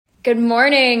Good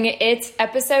morning. It's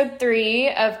episode 3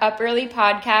 of Up Early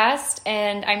Podcast,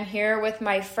 and I'm here with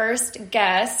my first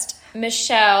guest,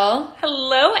 Michele.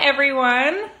 Hello,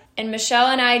 everyone. And Michele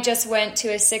and I just went to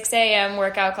a 6 a.m.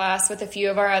 workout class with a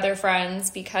few of our other friends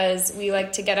because we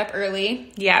like to get up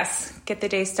early. Yes, get the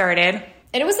day started. And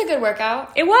it was a good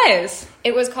workout. It was.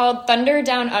 It was called Thunder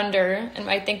Down Under, and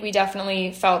I think we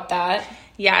definitely felt that.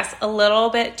 Yes, a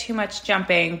little bit too much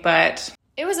jumping, but...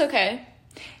 it was okay.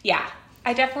 Yeah.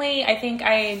 I think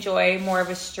I enjoy more of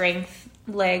a strength,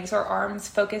 legs, or arms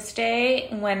focused day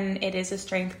when it is a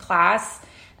strength class,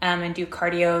 and do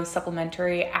cardio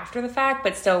supplementary after the fact,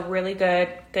 but still really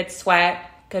good sweat,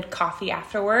 good coffee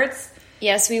afterwards.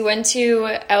 Yes, we went to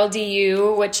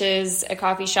LDU, which is a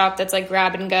coffee shop that's like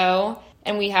grab and go,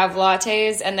 and we have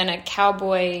lattes and then a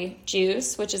cowboy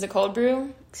juice, which is a cold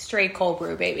brew. Straight cold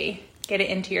brew, baby. Get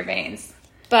it into your veins.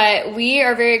 But we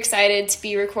are very excited to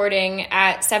be recording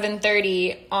at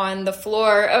 7:30 on the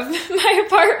floor of my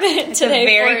apartment today.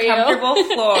 It's a very comfortable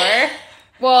floor.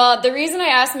 Well, the reason I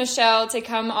asked Michele to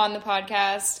come on the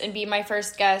podcast and be my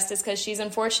first guest is because she's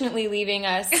unfortunately leaving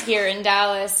us here in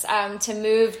Dallas to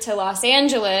move to Los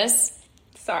Angeles.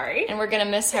 Sorry. And we're going to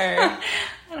miss her.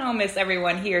 And I'll miss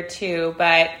everyone here too.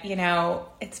 But,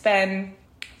 it's been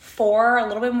a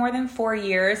little bit more than 4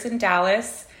 years in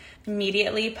Dallas.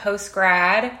 Immediately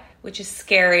post-grad, which is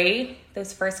scary.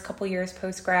 Those first couple years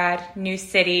post-grad, new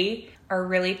city, are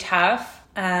really tough.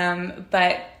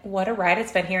 But what a ride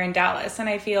it's been here in Dallas. And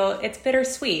I feel it's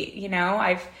bittersweet.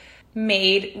 I've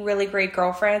made really great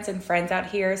girlfriends and friends out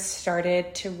here,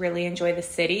 started to really enjoy the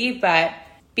city. But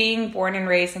being born and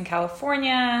raised in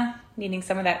California, needing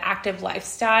some of that active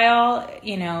lifestyle,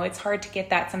 it's hard to get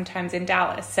that sometimes in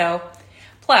Dallas. So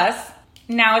plus...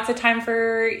 now it's a time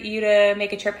for you to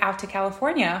make a trip out to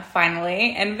California,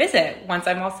 finally, and visit once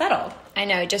I'm all settled. I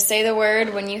know. Just say the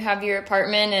word when you have your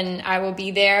apartment, and I will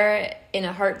be there in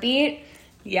a heartbeat.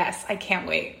 Yes, I can't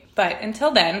wait. But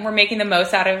until then, we're making the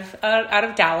most out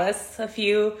of Dallas. A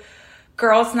few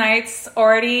girls' nights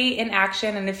already in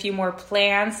action and a few more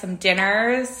plans, some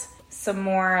dinners, some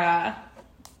more...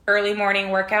 early morning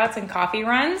workouts and coffee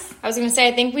runs. I was going to say,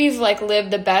 I think we've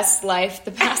lived the best life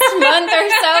the past month or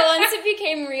so. Once it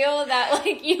became real that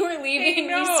you were leaving,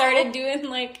 we started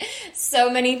doing so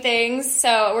many things.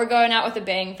 So we're going out with a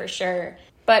bang for sure.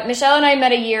 But Michele and I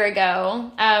met a year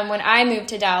ago when I moved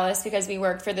to Dallas because we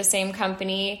worked for the same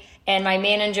company. And my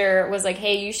manager was like,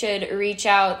 hey, you should reach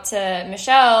out to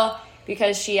Michele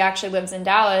because she actually lives in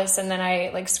Dallas. And then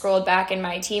I scrolled back in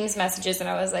my Teams messages and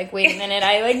I was like, wait a minute,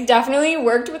 I definitely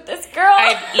worked with this girl.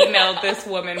 I've emailed this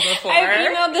woman before.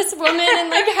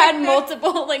 And had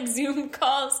multiple Zoom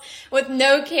calls with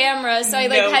no camera. So I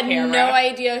had no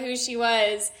idea who she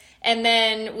was. And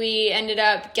then we ended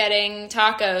up getting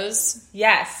tacos.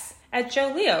 Yes. At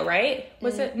Joe Leo, right?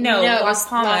 Was it? No, Las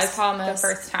Palmas. The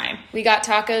first time. We got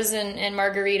tacos and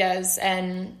margaritas.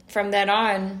 And from then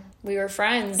on... we were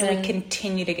friends. And we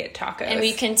continue to get tacos. And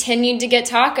we continued to get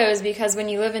tacos because when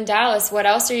you live in Dallas, what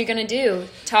else are you going to do?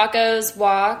 Tacos,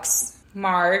 walks.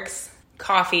 Margs,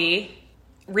 coffee,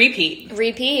 repeat.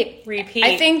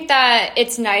 I think that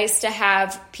it's nice to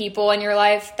have people in your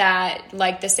life that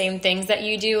like the same things that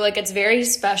you do. It's very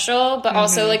special, but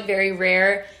also very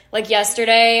rare.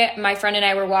 Yesterday, my friend and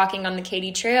I were walking on the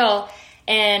Katy Trail,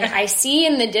 and I see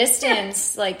in the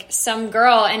distance, some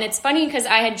girl, and it's funny because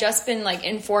I had just been,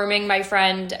 informing my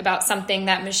friend about something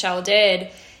that Michele did,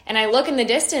 and I look in the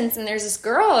distance, and there's this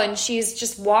girl, and she's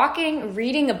just walking,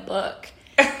 reading a book.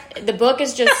 The book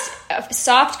is just a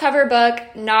soft cover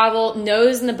book, novel,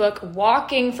 nose in the book,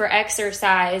 walking for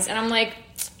exercise, and I'm like...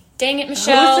 dang it,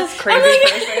 Michele. Who's this crazy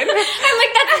person? I'm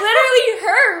like, that's literally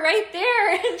her right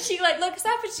there. And she looks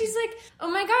up and she's like, oh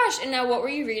my gosh. And now what were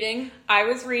you reading? I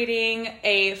was reading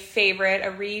a favorite,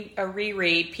 a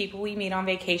reread, People We Meet on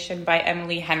Vacation by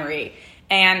Emily Henry.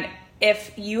 And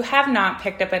if you have not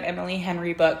picked up an Emily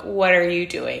Henry book, what are you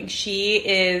doing? She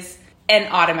is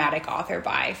an automatic author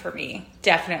buy for me.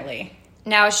 Definitely.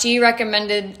 Now, she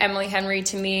recommended Emily Henry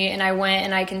to me, and I went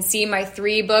and I can see my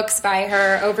 3 books by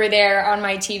her over there on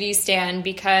my TV stand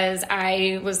because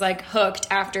I was hooked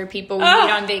after People We Meet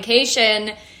on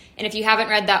Vacation. And if you haven't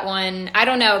read that one, I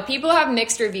don't know. People have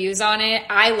mixed reviews on it.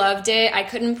 I loved it. I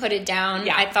couldn't put it down.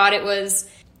 Yeah. I thought it was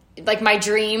my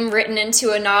dream written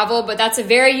into a novel, but that's a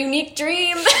very unique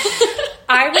dream.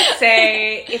 I would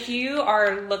say if you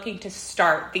are looking to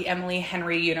start the Emily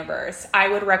Henry universe, I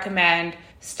would recommend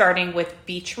starting with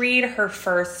Beach Read, her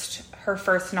first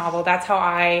novel. That's how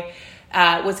I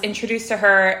was introduced to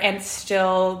her, and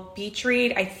still Beach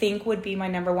Read, I think, would be my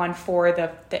number one for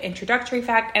the introductory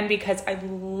fact, and because I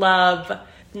love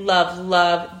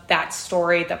love that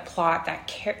story, the plot,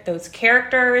 those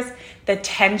characters, the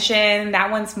tension.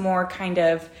 That one's more kind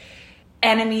of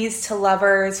enemies to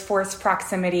lovers, forced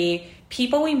proximity.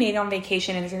 People We Meet on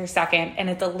Vacation is her second, and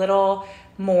it's a little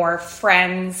more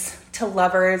friends to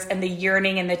lovers and the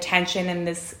yearning and the tension and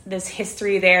this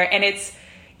history there. And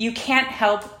you can't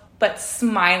help but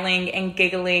smiling and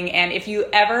giggling. And if you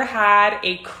ever had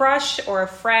a crush or a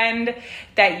friend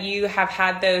that you have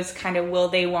had those kind of will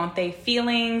they, won't they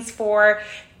feelings for,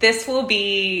 this will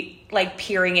be like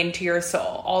peering into your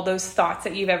soul. All those thoughts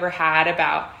that you've ever had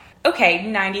about, okay,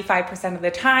 95% of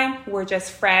the time, we're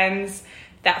just friends.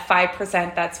 That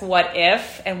 5%, that's what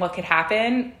if and what could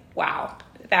happen. Wow.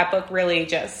 That book really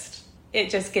just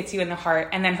gets you in the heart.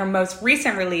 And then her most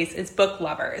recent release is Book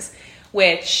Lovers,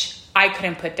 which I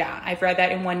couldn't put down. I've read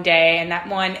that in one day, and that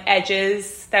might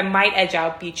edge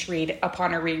out Beach Read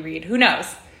upon a reread. Who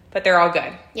knows? But they're all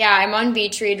good. Yeah, I'm on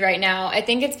Beach Read right now. I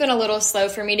think it's been a little slow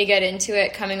for me to get into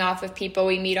it coming off of People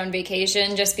We Meet on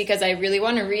Vacation, just because I really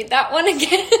want to read that one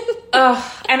again.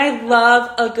 And I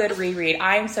love a good reread.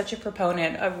 I am such a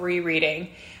proponent of rereading.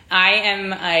 I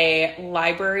am a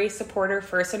library supporter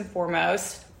first and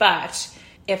foremost, but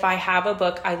if I have a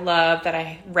book I love that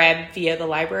I read via the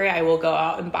library, I will go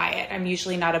out and buy it. I'm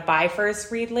usually not a buy first,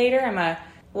 read later. I'm a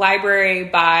library,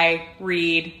 buy,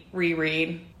 read,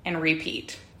 reread, and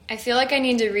repeat. I feel like I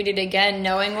need to read it again,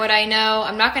 knowing what I know.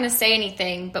 I'm not going to say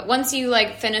anything, but once you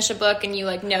finish a book and you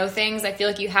know things, I feel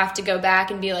like you have to go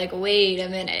back and be like, wait a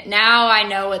minute, now I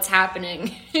know what's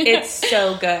happening. It's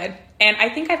so good. And I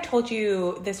think I've told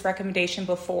you this recommendation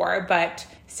before, but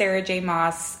Sarah J.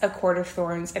 Maas, A Court of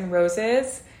Thorns and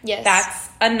Roses. Yes. That's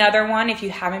another one if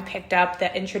you haven't picked up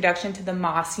the Introduction to the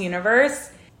Maas universe.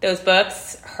 Those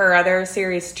books, her other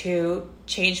series too,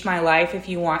 changed my life if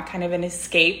you want kind of an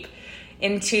escape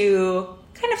into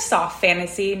kind of soft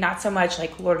fantasy, not so much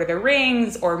like Lord of the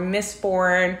Rings or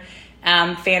Mistborn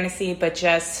fantasy, but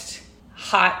just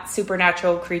hot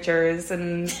supernatural creatures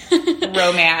and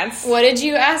romance. What did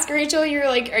you ask Rachel? You were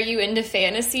like, are you into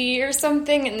fantasy or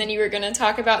something? And then you were going to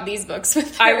talk about these books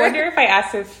with her. I wonder if I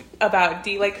asked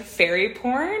do you like fairy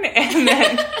porn? And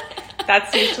then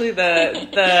that's usually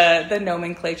the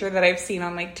nomenclature that I've seen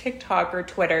on TikTok or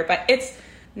Twitter, but it's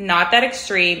not that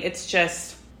extreme. It's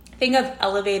just think of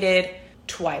elevated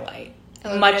Twilight.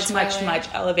 Much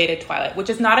elevated Twilight, which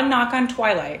is not a knock on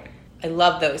Twilight. I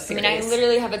love those series. I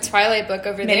literally have a Twilight book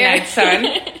over Midnight Sun.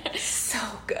 So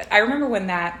good. I remember when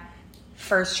that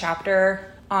first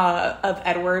chapter of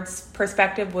Edward's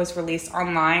perspective was released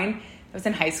online. I was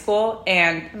in high school,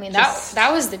 and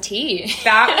that was the tea.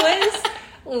 That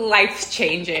was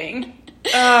life-changing.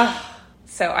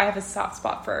 So I have a soft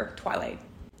spot for Twilight.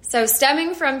 So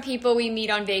stemming from People We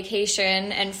Meet on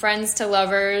Vacation and friends to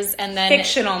lovers and then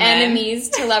fictional men. Enemies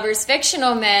to lovers,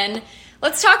 fictional men,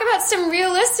 let's talk about some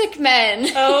realistic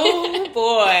men. Oh,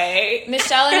 boy.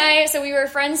 Michele and I, so we were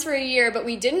friends for a year, but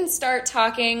we didn't start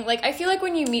talking. I feel like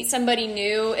when you meet somebody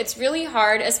new, it's really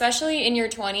hard, especially in your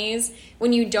 20s,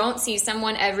 when you don't see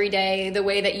someone every day the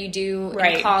way that you do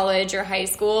in college or high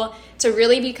school, to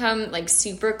really become,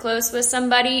 super close with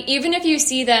somebody. Even if you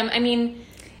see them,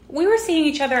 we were seeing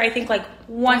each other, I think,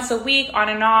 once a week, on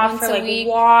and off, for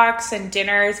walks and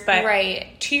dinners. But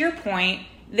to your point,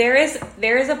 there is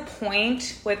a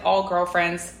point with all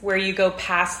girlfriends where you go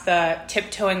past the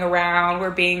tiptoeing around.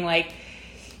 We're being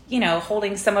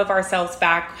holding some of ourselves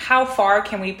back. How far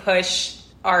can we push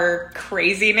our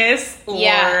craziness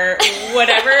or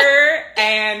whatever?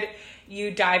 And you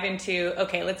dive into,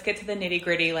 okay, let's get to the nitty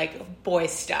gritty, boy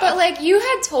stuff. But you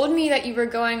had told me that you were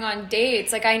going on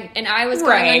dates, I was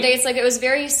going on dates. It was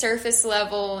very surface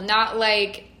level, not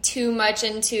too much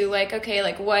into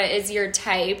okay, what is your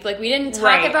type? We didn't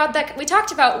talk about that. We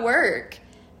talked about work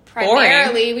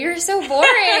primarily. Boring. We were so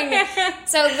boring.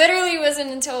 So literally it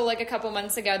wasn't until a couple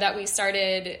months ago that we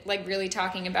started really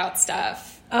talking about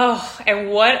stuff. Oh, and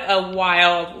what a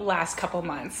wild last couple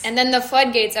months. And then the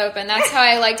floodgates open. That's how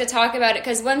I like to talk about it,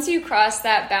 because once you cross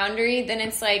that boundary, then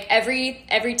it's every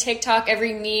TikTok,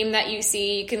 every meme that you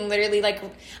see, you can literally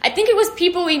I think it was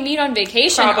People We Meet on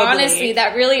Vacation, honestly,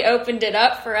 that really opened it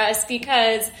up for us,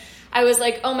 because I was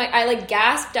I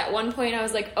gasped at one point. I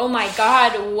was oh my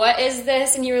God, what is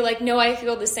this? And you were no, I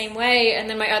feel the same way. And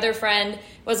then my other friend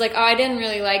was oh, I didn't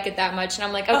really like it that much. And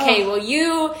I'm okay, well,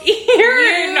 you're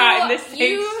not in the same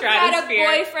you stratosphere.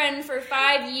 Had a boyfriend for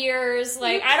 5 years.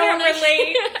 I don't want to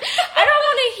relate. I don't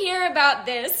want to hear about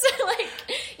this.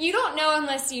 You don't know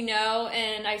unless you know.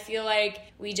 And I feel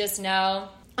we just know.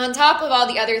 On top of all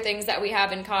the other things that we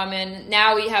have in common,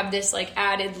 now we have this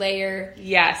added layer.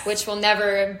 Yes. Which will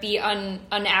never be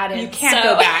unadded. You can't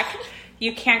go back.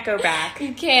 You can't go back.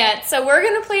 You can't. So we're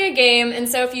going to play a game. And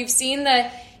so if you've seen the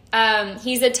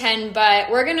he's a 10, but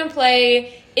we're going to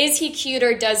play Is He Cute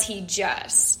or Does He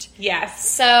Just? Yes.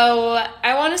 So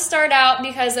I want to start out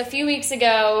because a few weeks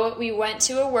ago we went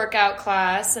to a workout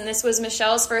class, and this was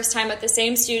Michelle's first time at the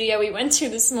same studio we went to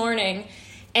this morning.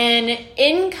 And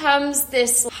in comes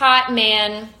this hot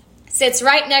man, sits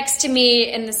right next to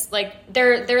me in this, like,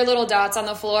 there are little dots on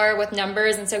the floor with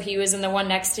numbers, and so he was in the one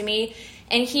next to me.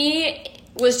 And he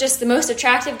was just the most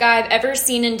attractive guy I've ever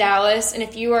seen in Dallas. And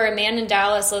if you are a man in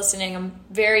Dallas listening, I'm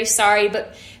very sorry,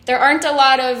 but there aren't a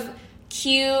lot of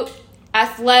cute,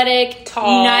 athletic,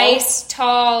 nice,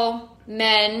 tall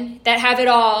men that have it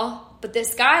all. But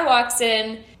this guy walks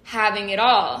in having it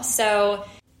all. So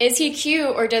is he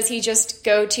cute or does he just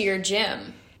go to your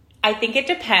gym? I think it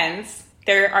depends.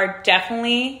 There are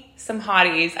definitely some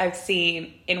hotties I've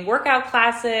seen in workout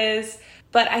classes,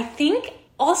 but I think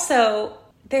also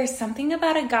there's something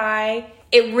about a guy.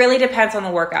 It really depends on the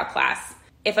workout class.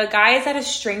 If a guy is at a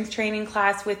strength training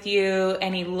class with you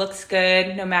and he looks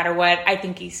good no matter what, I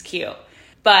think he's cute.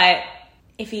 But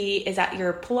if he is at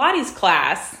your Pilates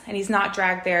class and he's not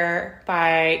dragged there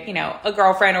by, a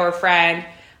girlfriend or a friend,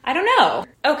 I don't know.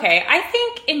 Okay, I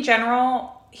think in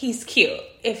general he's cute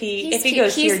if he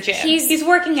goes to your gym. He's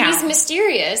working out. He's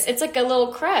mysterious. It's like a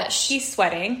little crush. He's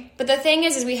sweating. But the thing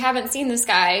is we haven't seen this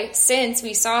guy since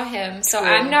we saw him. So True.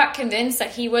 I'm not convinced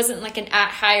that he wasn't like an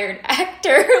hired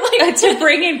actor. To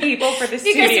bring in people for the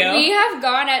studio. Because we have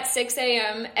gone at 6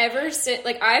 a.m. ever since.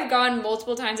 Like, I've gone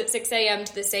multiple times at 6 a.m.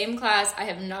 to the same class. I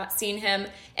have not seen him.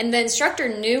 And the instructor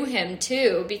knew him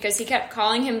too because he kept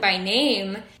calling him by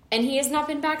name. And he has not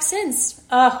been back since.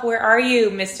 Where are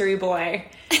you, mystery boy?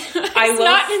 He's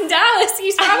not in Dallas.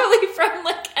 He's probably from,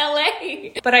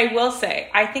 L.A. But I will say,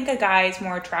 I think a guy is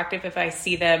more attractive if I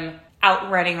see them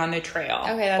out running on the trail.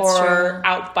 Okay, that's true. Or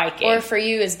out biking. Or for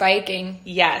you is biking.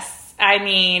 Yes. I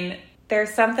mean,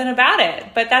 there's something about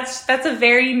it. But that's a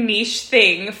very niche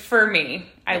thing for me,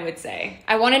 I would say.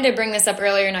 I wanted to bring this up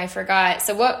earlier and I forgot.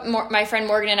 So what my friend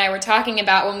Morgan and I were talking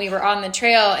about when we were on the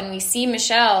trail and we see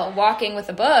Michele walking with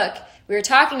a book, we were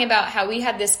talking about how we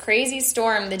had this crazy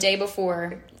storm the day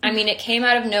before. I mean, it came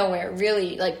out of nowhere,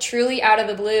 really, truly out of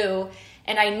the blue.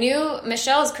 And I knew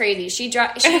Michelle's crazy.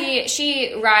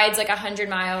 She rides 100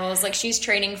 miles. She's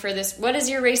training for this. What is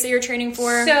your race that you're training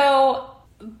for? So,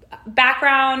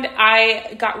 background,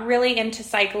 I got really into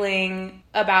cycling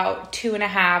about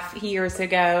 2.5 years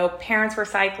ago. Parents were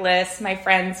cyclists. My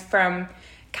friends from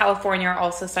California are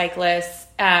also cyclists.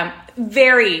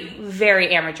 Very,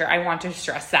 very amateur. I want to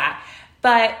stress that.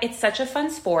 But it's such a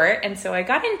fun sport, and so I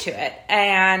got into it.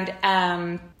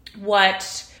 And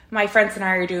what my friends and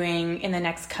I are doing in the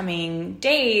next coming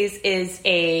days is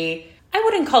I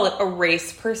wouldn't call it a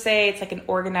race per se. It's like an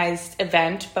organized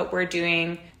event, but we're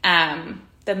doing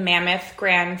the Mammoth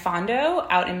Grand Fondo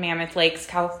out in Mammoth Lakes,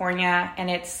 California, and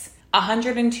it's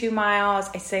 102 miles.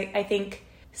 I think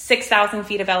 6,000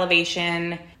 feet of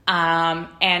elevation.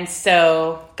 And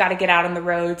so got to get out on the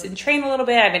roads and train a little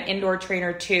bit. I have an indoor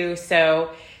trainer too.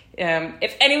 So,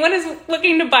 if anyone is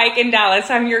looking to bike in Dallas,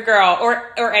 I'm your girl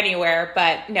or anywhere,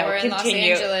 but no, or in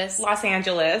continue. Los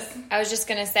Angeles. I was just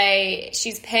going to say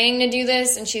she's paying to do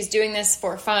this and she's doing this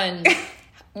for fun.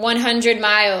 100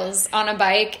 miles on a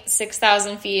bike,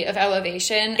 6,000 feet of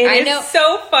elevation. It is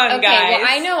so fun, guys. Well,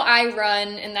 I know I run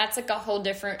and that's a whole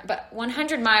different, but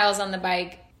 100 miles on the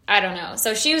bike, I don't know.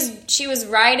 So she was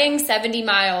riding 70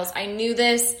 miles. I knew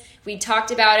this. We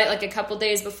talked about it a couple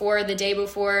days before, the day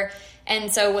before.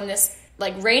 And so when this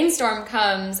rainstorm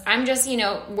comes, I'm just,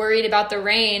 worried about the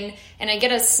rain. And I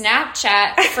get a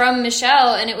Snapchat from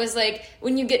Michele and it was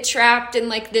when you get trapped in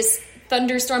this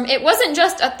thunderstorm. It wasn't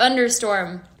just a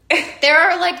thunderstorm. There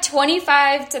are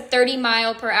 25 to 30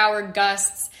 mile per hour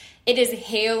gusts. It is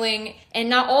hailing, and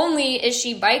not only is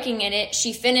she biking in it,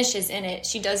 she finishes in it.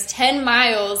 She does 10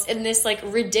 miles in this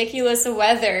ridiculous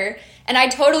weather, and I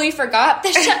totally forgot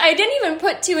that I didn't even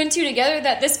put 2 and 2 together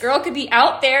that this girl could be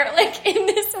out there in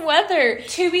this weather.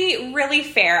 To be really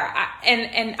fair,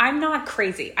 and I'm not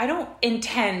crazy. I don't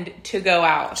intend to go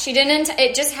out. She didn't.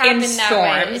 It just happened that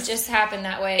way. It just happened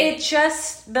that way.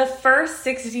 The first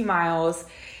 60 miles,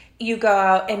 you go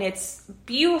out and it's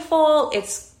beautiful.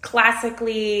 It's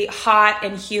classically hot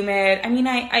and humid. I mean,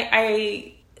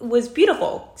 I was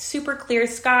beautiful. Super clear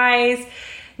skies,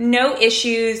 no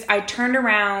issues. I turned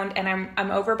around and I'm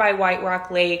over by White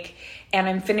Rock Lake and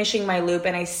I'm finishing my loop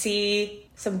and I see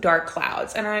some dark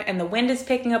clouds and the wind is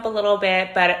picking up a little bit,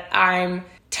 but I'm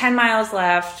 10 miles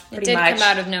left pretty much. It did come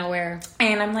out of nowhere.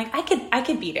 And I'm I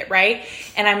could beat it, right?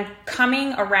 And I'm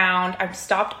coming around, I'm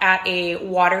stopped at a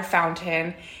water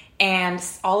fountain. and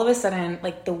all of a sudden,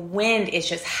 like, the wind is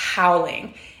just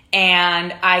howling,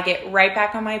 and I get right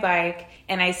back on my bike,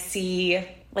 and I see,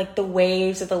 like, the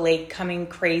waves of the lake coming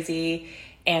crazy,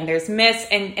 and there's mist,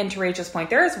 and to Rachel's point,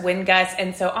 there's wind gusts,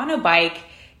 and so on a bike,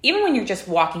 even when you're just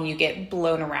walking, you get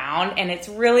blown around, and it's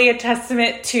really a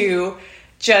testament to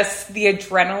just the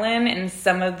adrenaline and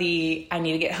some of the I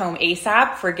need to get home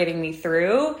ASAP for getting me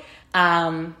through.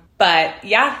 But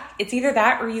yeah, it's either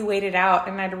that or you wait it out,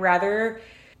 and I'd rather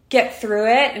get through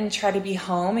it and try to be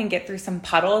home and get through some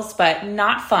puddles, but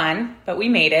not fun, but we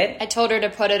made it. I told her to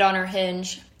put it on her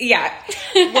hinge. Yeah.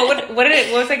 What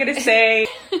was I going to say?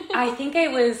 I think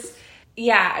it was,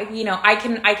 yeah, you know, I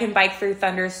can bike through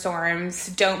thunderstorms.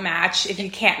 Don't match if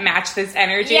you can't match this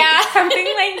energy. Yeah. Something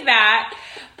like that.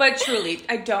 But truly,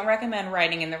 I don't recommend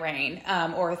riding in the rain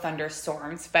or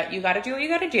thunderstorms, but you got to do what you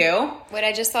got to do. Wait,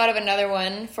 I just thought of another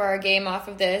one for our game off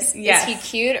of this. Yes. Is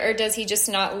he cute, or does he just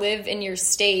not live in your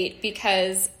state?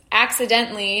 Because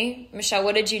accidentally, Michelle,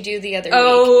 what did you do the other week?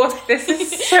 Oh, this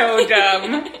is so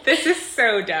dumb. This is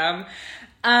so dumb.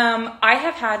 I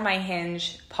have had my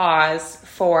hinge pause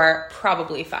for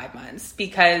probably 5 months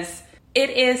because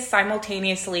it is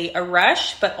simultaneously a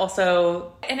rush, but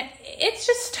also, and it's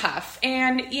just tough.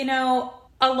 And, you know,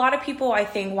 a lot of people, I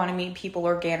think, want to meet people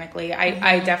organically.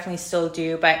 I definitely still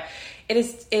do, but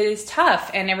it is tough,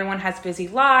 and everyone has busy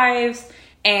lives.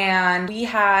 And we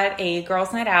had a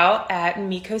girls' night out at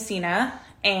Mi Cocina,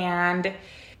 and,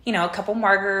 you know, a couple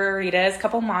margaritas, a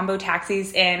couple Mambo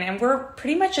taxis in, and we're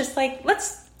pretty much just like,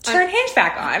 let's turn Hinge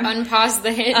back on. Unpause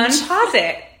the Hinge. Unpause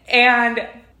it. And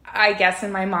I guess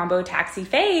in my Mambo taxi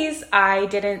phase, I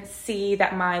didn't see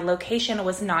that my location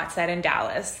was not set in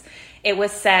Dallas. It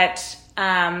was set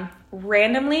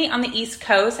randomly on the East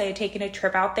Coast. I had taken a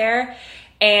trip out there,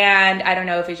 and I don't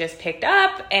know if it just picked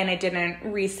up and it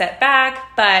didn't reset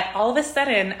back, but all of a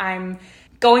sudden I'm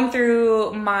going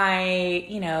through my,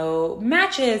 you know,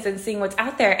 matches and seeing what's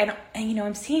out there, and you know,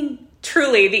 I'm seeing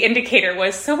truly the indicator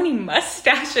was so many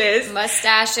mustaches,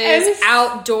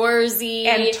 outdoorsy,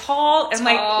 and tall. And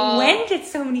like, when did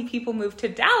so many people move to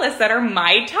Dallas that are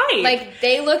my type? Like,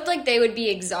 they looked like they would be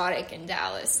exotic in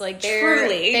Dallas. Like,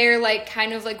 they're like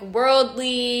kind of like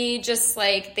worldly, just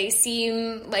like they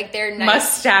seem like they're nice.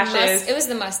 Mustaches. It was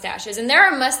the mustaches, and there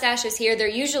are mustaches here. They're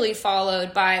usually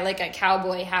followed by like a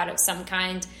cowboy hat of some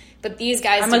kind. But these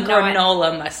guys I'm a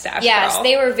granola mustache. Yes, girl.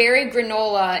 They were very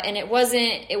granola, and it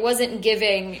wasn't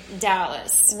giving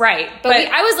Dallas. Right. But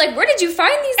I was like, where did you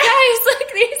find these guys?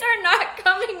 Like, these are not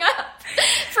coming up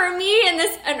for me. And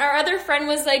our other friend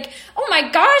was like, oh my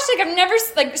gosh, like I've never,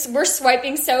 like, we're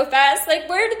swiping so fast. Like,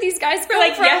 where did these guys come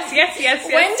like, from? Yes.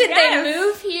 When did they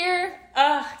move here?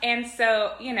 And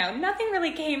so, you know, nothing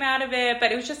really came out of it,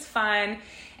 but it was just fun.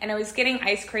 And I was getting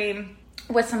ice cream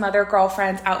with some other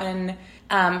girlfriends out and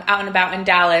about in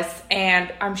Dallas,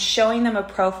 and I'm showing them a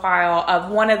profile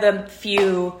of one of the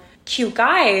few cute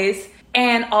guys,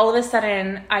 and all of a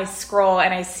sudden I scroll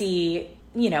and I see,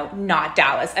 you know, not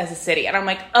Dallas as a city, and I'm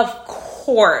like, of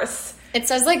course. It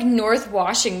says like North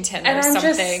Washington or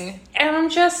something.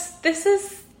 This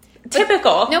is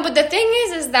typical. But the thing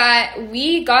is that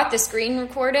we got the screen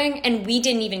recording and we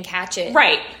didn't even catch it.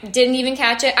 Right. Didn't even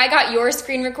catch it. I got your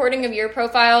screen recording of your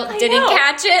profile. Didn't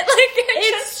catch it. Like,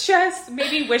 it's just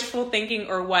maybe wishful thinking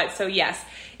or what. So yes.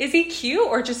 Is he cute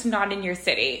or just not in your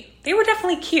city? They were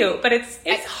definitely cute, but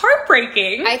it's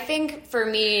heartbreaking. I think for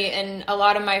me, and a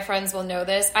lot of my friends will know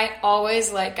this, I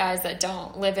always like guys that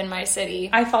don't live in my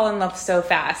city. I fall in love so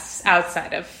fast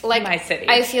outside of my city.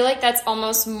 I feel like that's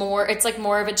almost more, it's like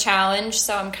more of a challenge,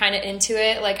 so I'm kind of into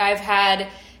it. Like, I've had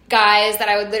guys that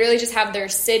I would literally just have their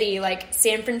city, like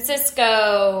San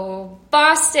Francisco,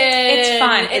 Boston. It's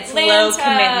fun. Atlanta. It's low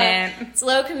commitment. It's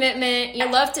low commitment. I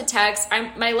love to text.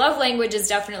 My love language is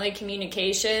definitely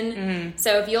communication. Mm-hmm.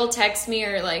 So if you'll text me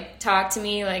or like talk to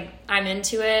me, like, I'm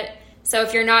into it. So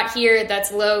if you're not here,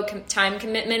 that's low time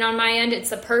commitment on my end. It's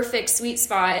the perfect sweet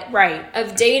spot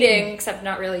of dating, except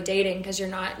not really dating because you're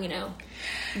not, you know,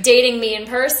 dating me in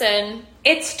person.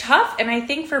 It's tough, and I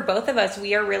think for both of us,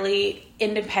 we are really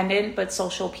independent but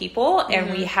social people,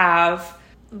 and we have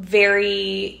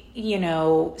very, you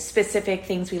know, specific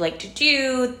things we like to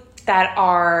do that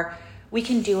are we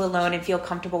can do alone and feel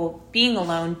comfortable being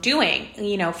alone doing.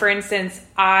 You know, for instance,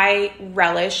 I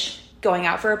relish going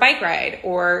out for a bike ride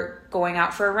or going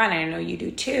out for a run. I know you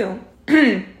do too.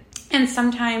 And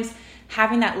sometimes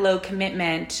having that low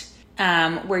commitment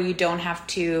where you don't have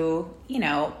to, you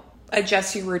know,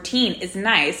 adjust your routine is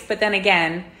nice. But then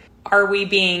again, are we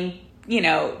being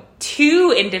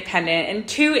too independent and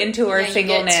too into our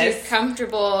singleness. You get too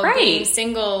comfortable being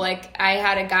single. Like, I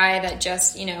had a guy that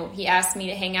just, he asked me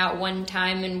to hang out one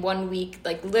time in 1 week,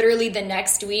 like literally the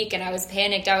next week, and I was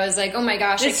panicked. I was like, oh my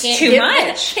gosh, it's I can't too give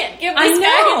much. I can't give this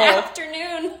guy an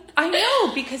afternoon. I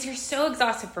know, because you're so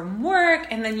exhausted from work,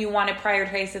 and then you want to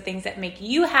prioritize the things that make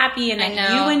you happy and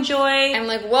that you enjoy. I'm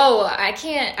like, whoa, I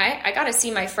can't, I gotta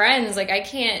see my friends. Like, I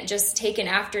can't just take an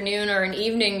afternoon or an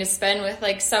evening to spend with,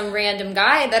 like, some random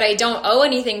guy that I don't owe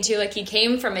anything to. Like, he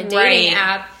came from a dating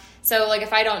app. So, like,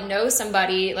 if I don't know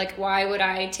somebody, like, why would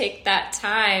I take that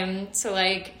time to,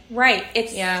 like... Right.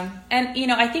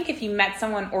 And, I think if you met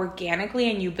someone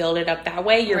organically and you build it up that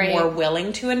way, you're more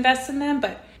willing to invest in them,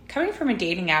 but... Coming from a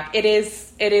dating app, it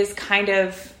is kind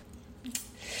of...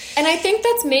 And I think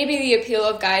that's maybe the appeal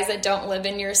of guys that don't live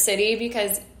in your city,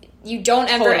 because you don't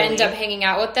ever end up hanging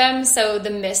out with them, so the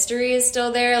mystery is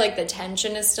still there, like the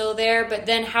tension is still there, but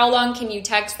then how long can you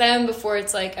text them before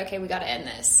it's like, okay, we gotta end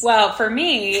this? Well, for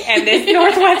me, and this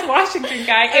Northwest Washington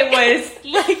guy, it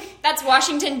was like... That's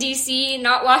Washington, D.C.,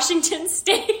 not Washington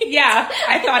State. Yeah,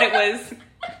 I thought it was...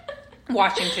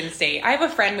 Washington State. I have a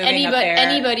friend moving up there.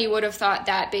 Anybody would have thought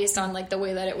that based on like the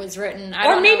way that it was written.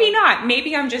 Or maybe not.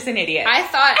 Maybe I'm just an idiot. I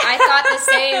thought the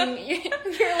same.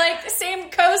 You're like, the same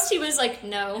coast. He was like,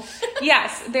 no.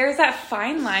 Yes. There's that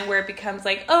fine line where it becomes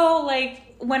like, oh, like,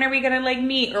 when are we going to like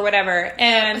meet or whatever?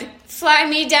 And fly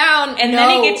me down. And then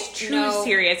it gets too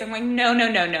serious. I'm like, no. He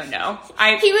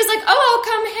was like, oh, I'll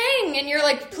come hang. And you're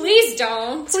like, please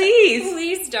don't.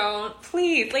 Please don't.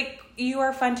 Please. Like, you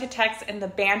are fun to text and the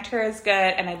banter is good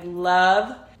and I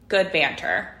love good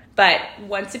banter. But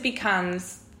once it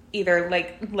becomes either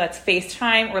like, let's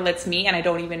FaceTime or let's meet and I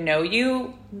don't even know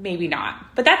you, maybe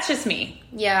not. But that's just me.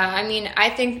 Yeah, I mean, I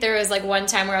think there was like one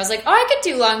time where I was like, oh, I could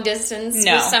do long distance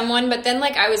with someone. But then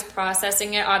like I was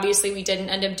processing it. Obviously, we didn't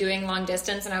end up doing long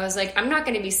distance. And I was like, I'm not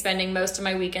going to be spending most of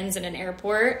my weekends in an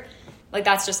airport. Like,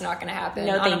 that's just not going to happen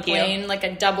on a plane. Like,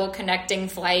 a double connecting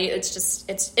flight.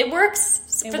 It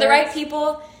works for the right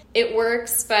people. It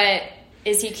works, but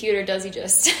is he cute or does he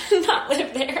just not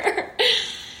live there?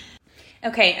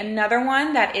 Okay, another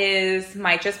one that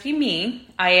might just be me.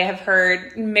 I have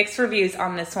heard mixed reviews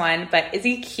on this one, but is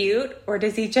he cute or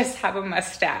does he just have a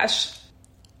mustache?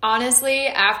 Honestly,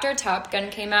 after Top Gun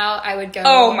came out, I would go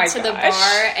to the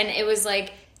bar and it was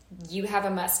like, you have a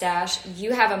mustache,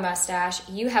 you have a mustache,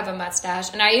 you have a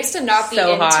mustache. And I used to not be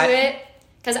into it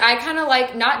because I kind of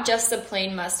like not just the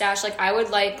plain mustache. Like I would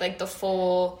like the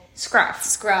full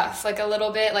scruff, like a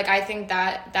little bit. Like I think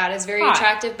that is very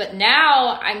attractive. But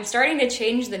now I'm starting to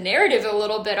change the narrative a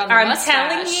little bit on the mustache.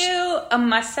 I'm telling you, a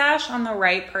mustache on the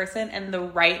right person and the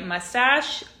right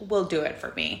mustache will do it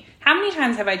for me. How many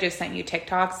times have I just sent you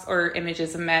TikToks or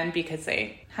images of men because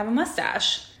they have a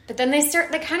mustache? But then they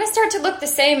kind of start to look the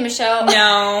same, Michelle.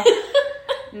 No.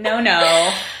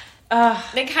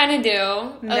 They kind of do.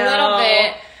 A little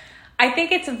bit. I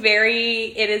think it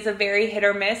is a very hit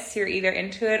or miss. You're either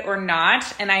into it or not.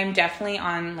 And I'm definitely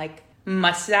on like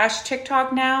mustache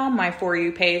TikTok now. My For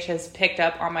You page has picked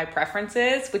up on my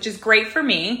preferences, which is great for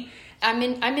me. I'm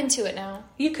into it now.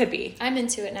 You could be. I'm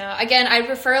into it now. Again, I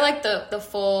prefer like the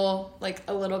full, like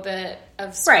a little bit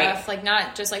of scruff. Like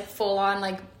not just like full on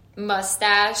like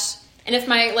mustache. And if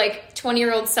my like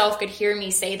 20-year-old self could hear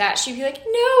me say that, she'd be like,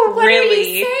 no, what are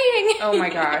you saying? Oh my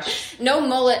gosh. No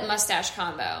mullet mustache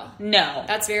combo. No.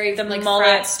 That's very the like mullet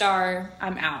frat star.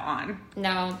 I'm out on.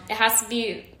 No. It has to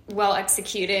be well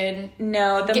executed.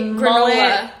 No, the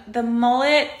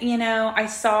mullet, I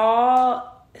saw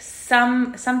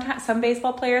sometimes some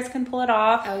baseball players can pull it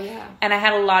off. Oh yeah. And I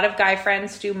had a lot of guy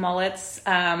friends do mullets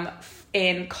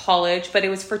in college, but it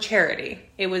was for charity.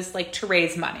 It was like to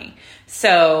raise money.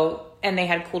 So, and they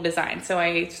had cool designs. So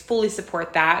I fully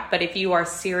support that. But if you are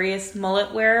serious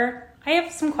mullet wearer, I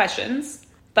have some questions,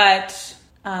 but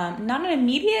not an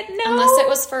immediate no. Unless it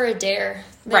was for a dare,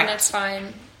 then that's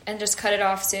fine. And just cut it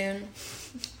off soon.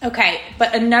 Okay,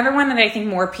 but another one that I think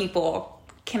more people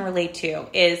can relate to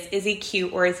is he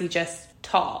cute or is he just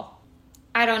tall?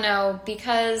 I don't know,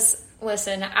 because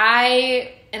listen,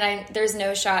 there's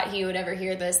no shot he would ever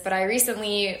hear this, but I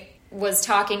recently was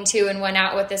talking to and went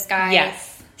out with this guy.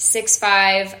 Yes.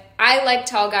 6'5". I like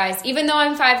tall guys. Even though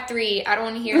I'm 5'3", I don't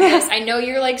want to hear this. I know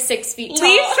you're like 6 feet tall.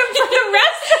 Leave some for the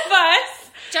rest of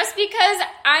us. Just because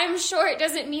I'm short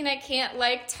doesn't mean I can't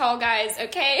like tall guys,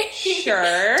 okay?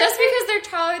 Sure. Just because they're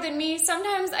taller than me,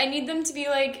 sometimes I need them to be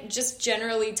like just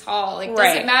generally tall. Like,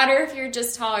 doesn't matter if you're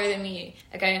just taller than me,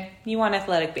 okay? You want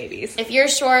athletic babies. If you're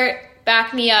short,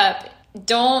 back me up.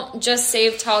 don't just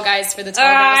save tall guys for the tall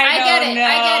guys. I get it.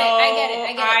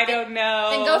 I don't know.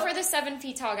 Then go for the 7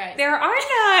 feet tall guys. There are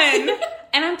none.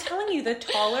 And I'm telling you, the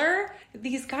taller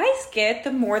these guys get,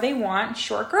 the more they want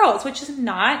short girls, which is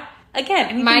not, again,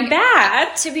 anything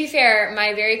bad. To be fair,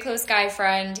 my very close guy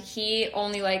friend, he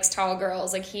only likes tall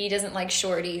girls. Like, he doesn't like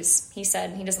shorties. He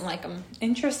said he doesn't like them.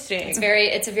 Interesting.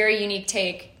 It's a very unique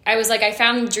take. I was like, I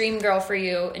found the dream girl for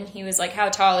you. And he was like, how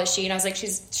tall is she? And I was like,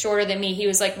 she's shorter than me. He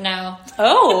was like, no.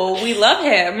 Oh, we love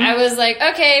him. I was like,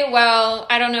 okay, well,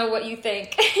 I don't know what you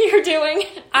think you're doing.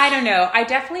 I don't know. I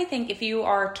definitely think if you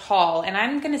are tall, and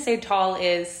I'm going to say tall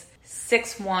is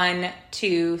 6'1"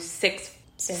 to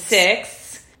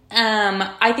 6'6".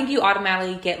 I think you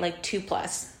automatically get like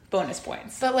 2+ bonus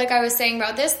points. But like I was saying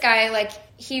about this guy, like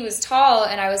he was tall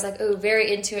and I was like, oh,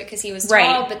 very into it because he was tall.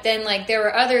 Right. But then like there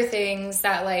were other things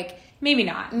that like maybe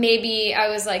not. Maybe I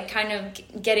was like kind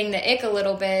of getting the ick a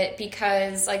little bit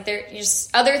because like there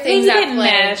just other things that didn't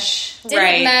mesh.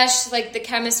 Didn't mesh. Like the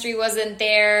chemistry wasn't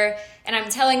there. And I'm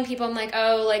telling people, I'm like,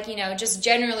 oh, like, you know, just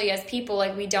generally as people,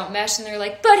 like, we don't mesh. And they're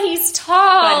like, but he's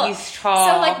tall. So,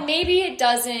 like, maybe it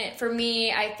doesn't. For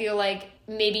me, I feel like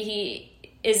maybe he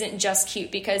isn't just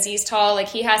cute because he's tall. Like,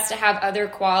 he has to have other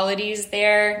qualities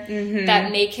there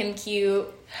that make him cute.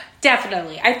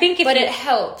 Definitely. I think But it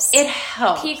helps. It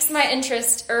helps. Piques my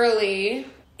interest early.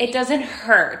 It doesn't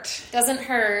hurt. Doesn't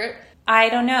hurt. I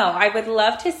don't know. I would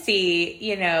love to see,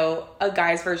 you know, a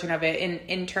guy's version of it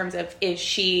in terms of, is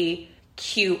she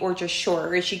cute or just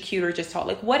short, or is she cute or just tall?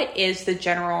 Like, what is the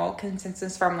general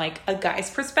consensus from like a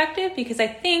guy's perspective? Because I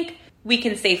think we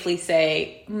can safely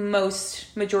say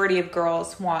majority of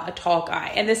girls want a tall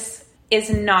guy, and this is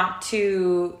not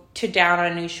to down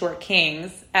on new short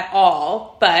kings at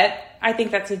all, but I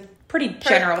think that's a pretty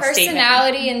general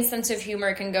personality statement. And sense of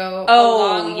humor can go a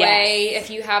long way if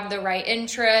you have the right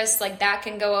interests. Like that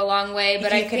can go a long way.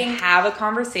 But I think have a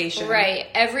conversation, right?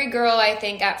 Every girl, I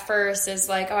think, at first is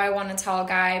like, oh, I want a tall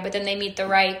guy, but then they meet the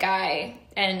right guy,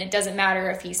 and it doesn't matter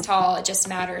if he's tall. It just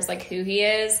matters like who he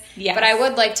is. Yes. But I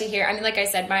would like to hear. I mean, like I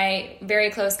said, my very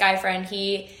close guy friend,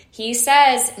 he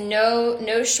says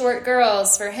no short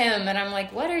girls for him. And I'm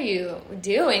like, what are you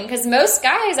doing? Because most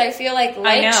guys, I feel like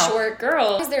short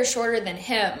girls because they're shorter than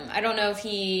him. I don't know if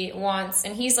he wants,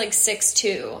 and he's like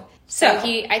 6'2". So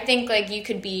I think like you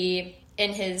could be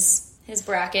in his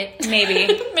bracket. Maybe.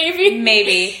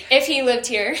 If he lived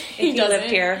here. He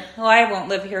lived here. Well, I won't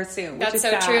live here soon. That's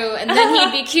so true. And then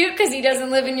he'd be cute because he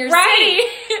doesn't live in your city.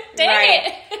 Dang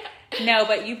it. No,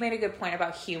 but you've made a good point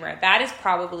about humor. That is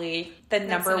probably the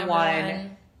number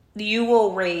one. You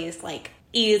will raise like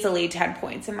easily 10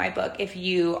 points in my book if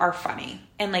you are funny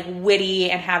and like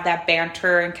witty and have that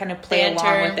banter and kind of play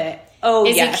along with it. Oh,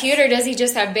 Is he cute or does he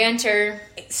just have banter?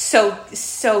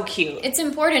 So cute. It's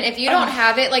important. If you don't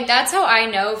have it, like that's how I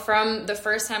know from the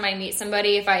first time I meet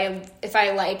somebody if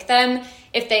I like them,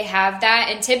 if they have that.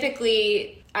 And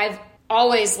typically I've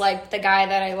always liked the guy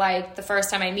that I like the first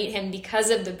time I meet him because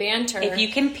of the banter. If you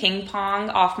can ping pong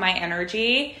off my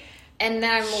energy. And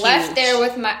then I'm left there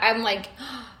with I'm like,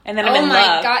 and then I'm in love.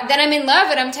 Oh my God. Then I'm in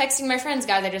love and I'm texting my friends,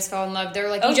 guys, I just fell in love. They're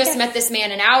like, you just met this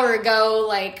man an hour ago.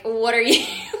 Like, what are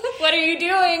you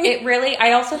doing? It really,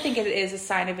 I also think it is a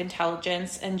sign of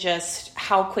intelligence and just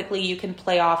how quickly you can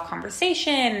play off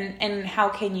conversation and how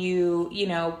can you, you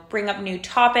know, bring up new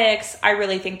topics. I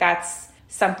really think that's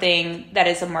something that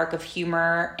is a mark of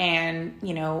humor and,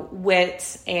 you know,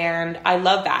 wit. And I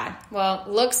love that. Well,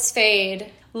 looks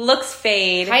fade.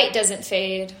 Height doesn't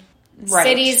fade. Right.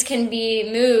 Cities can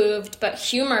be moved, but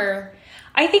humor.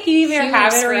 I think you either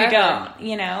have it or you don't,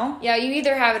 you know? Yeah, you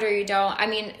either have it or you don't. I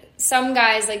mean, some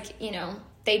guys, like, you know,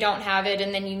 they don't have it,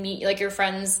 and then you meet, like, your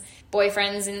friends'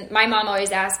 boyfriends, and my mom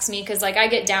always asks me, because, like, I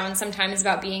get down sometimes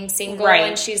about being single,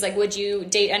 and she's like, would you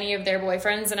date any of their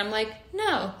boyfriends? And I'm like,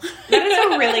 no. That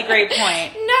is a really great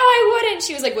point. No, I wouldn't.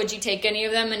 She was like, would you take any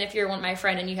of them? And if you're my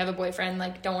friend and you have a boyfriend,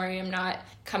 like, don't worry, I'm not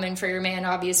coming for your man,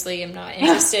 obviously. I'm not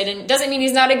interested, and it doesn't mean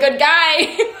he's not a good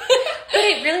guy. But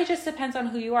it really just depends on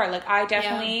who you are. Like, I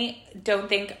definitely don't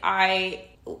think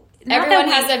everyone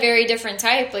has a very different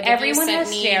type. Like everyone has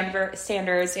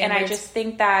standards, and I just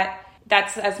think that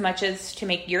that's as much as to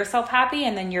make yourself happy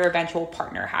and then your eventual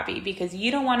partner happy, because you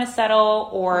don't want to settle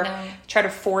or try to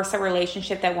force a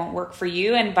relationship that won't work for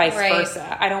you, and vice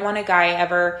versa. I don't want a guy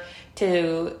ever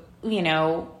to, you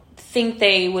know, think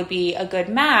they would be a good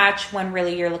match when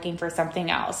really you're looking for something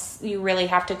else. You really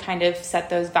have to kind of set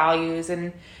those values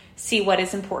and see what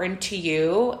is important to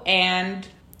you and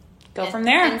go from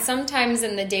there. And sometimes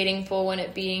in the dating pool, when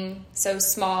it being so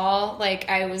small, like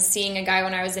I was seeing a guy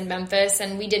when I was in Memphis,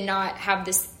 and we did not have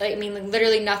this, I mean, like,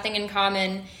 literally nothing in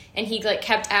common. And he like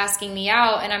kept asking me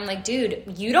out, and I'm like,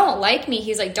 dude, you don't like me.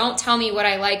 He's like, don't tell me what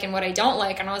I like and what I don't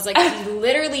like. And I was like, we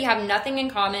literally have nothing in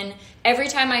common. Every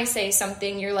time I say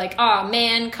something, you're like, oh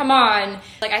man, come on.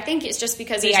 Like, I think it's just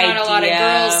because there's not a lot of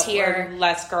girls here. Or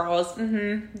less girls.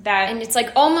 Mm-hmm. And it's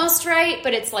like almost right,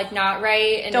 but it's like not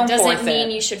right. And don't it doesn't force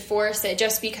mean you should force it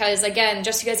just because, again,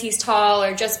 just because he's tall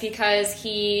or just because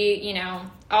he, you know,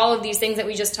 all of these things that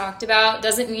we just talked about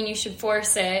doesn't mean you should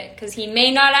force it, because he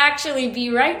may not actually be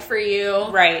right for you.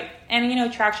 Right. And, you know,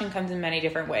 attraction comes in many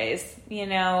different ways, you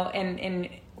know, and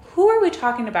who are we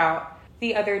talking about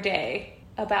the other day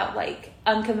about, like,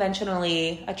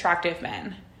 unconventionally attractive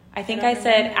men? I think I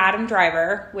said Adam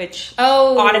Driver, which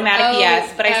automatic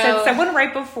yes, but I said someone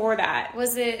right before that.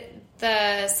 Was it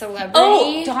the celebrity?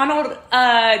 Oh,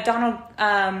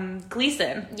 Donald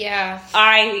Gleason. Yeah.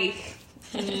 I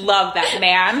love that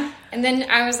man. And then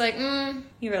I was like,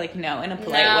 You were like, no, in a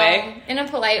polite way. In a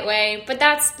polite way. But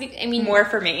that's, I mean... more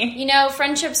for me. You know,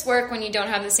 friendships work when you don't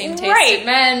have the same taste in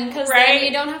men, because then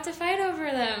you don't have to fight over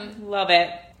them. Love it.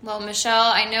 Well,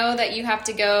 Michelle, I know that you have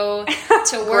to go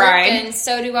to work, and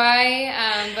so do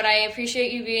I, but I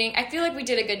appreciate you being... I feel like we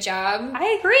did a good job.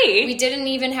 I agree. We didn't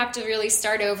even have to really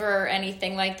start over or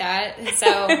anything like that,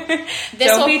 so...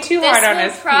 Don't be too hard on us, people.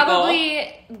 This will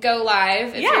probably go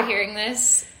live if you're hearing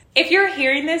this. If you're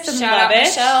hearing this and Shout love out it,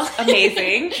 Michelle.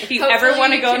 Amazing. If you ever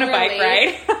want to go on a bike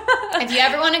ride. If you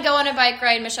ever want to go on a bike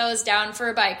ride, Michelle is down for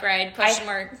a bike ride. Question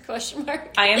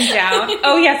mark. I am down.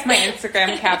 Oh, yes, my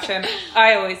Instagram caption.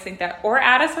 I always think that. Or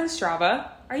add us on Strava.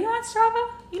 Are you on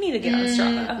Strava? You need to get on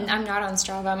Strava. I'm not on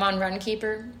Strava. I'm on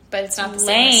Runkeeper, but it's not the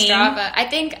same as Strava. I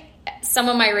think some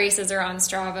of my races are on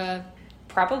Strava.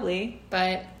 Probably.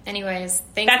 But anyways,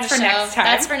 thanks, That's Michelle.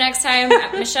 That's for next time.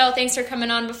 Michelle, thanks for coming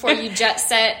on before you jet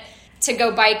set to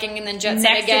go biking and then jet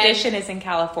set again. Next edition is in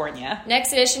California.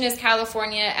 Next edition is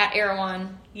California at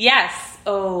Erewhon. Yes.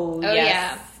 Oh yes.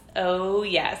 Yeah. Oh,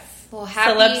 yes. Well,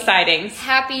 celeb sightings.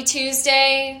 Happy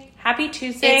Tuesday. Happy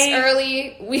Tuesday. It's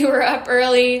early. We were up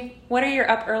early. What are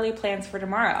your up early plans for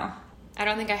tomorrow? I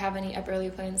don't think I have any up early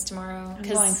plans tomorrow. I'm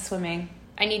going swimming.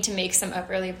 I need to make some up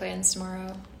early plans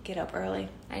tomorrow. Get up early.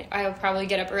 I'll probably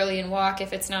get up early and walk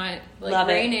if it's not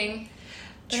raining.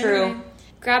 True. Anyway,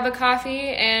 grab a coffee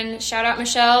and shout out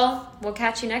Michelle. We'll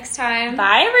catch you next time.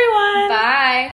 Bye, everyone. Bye.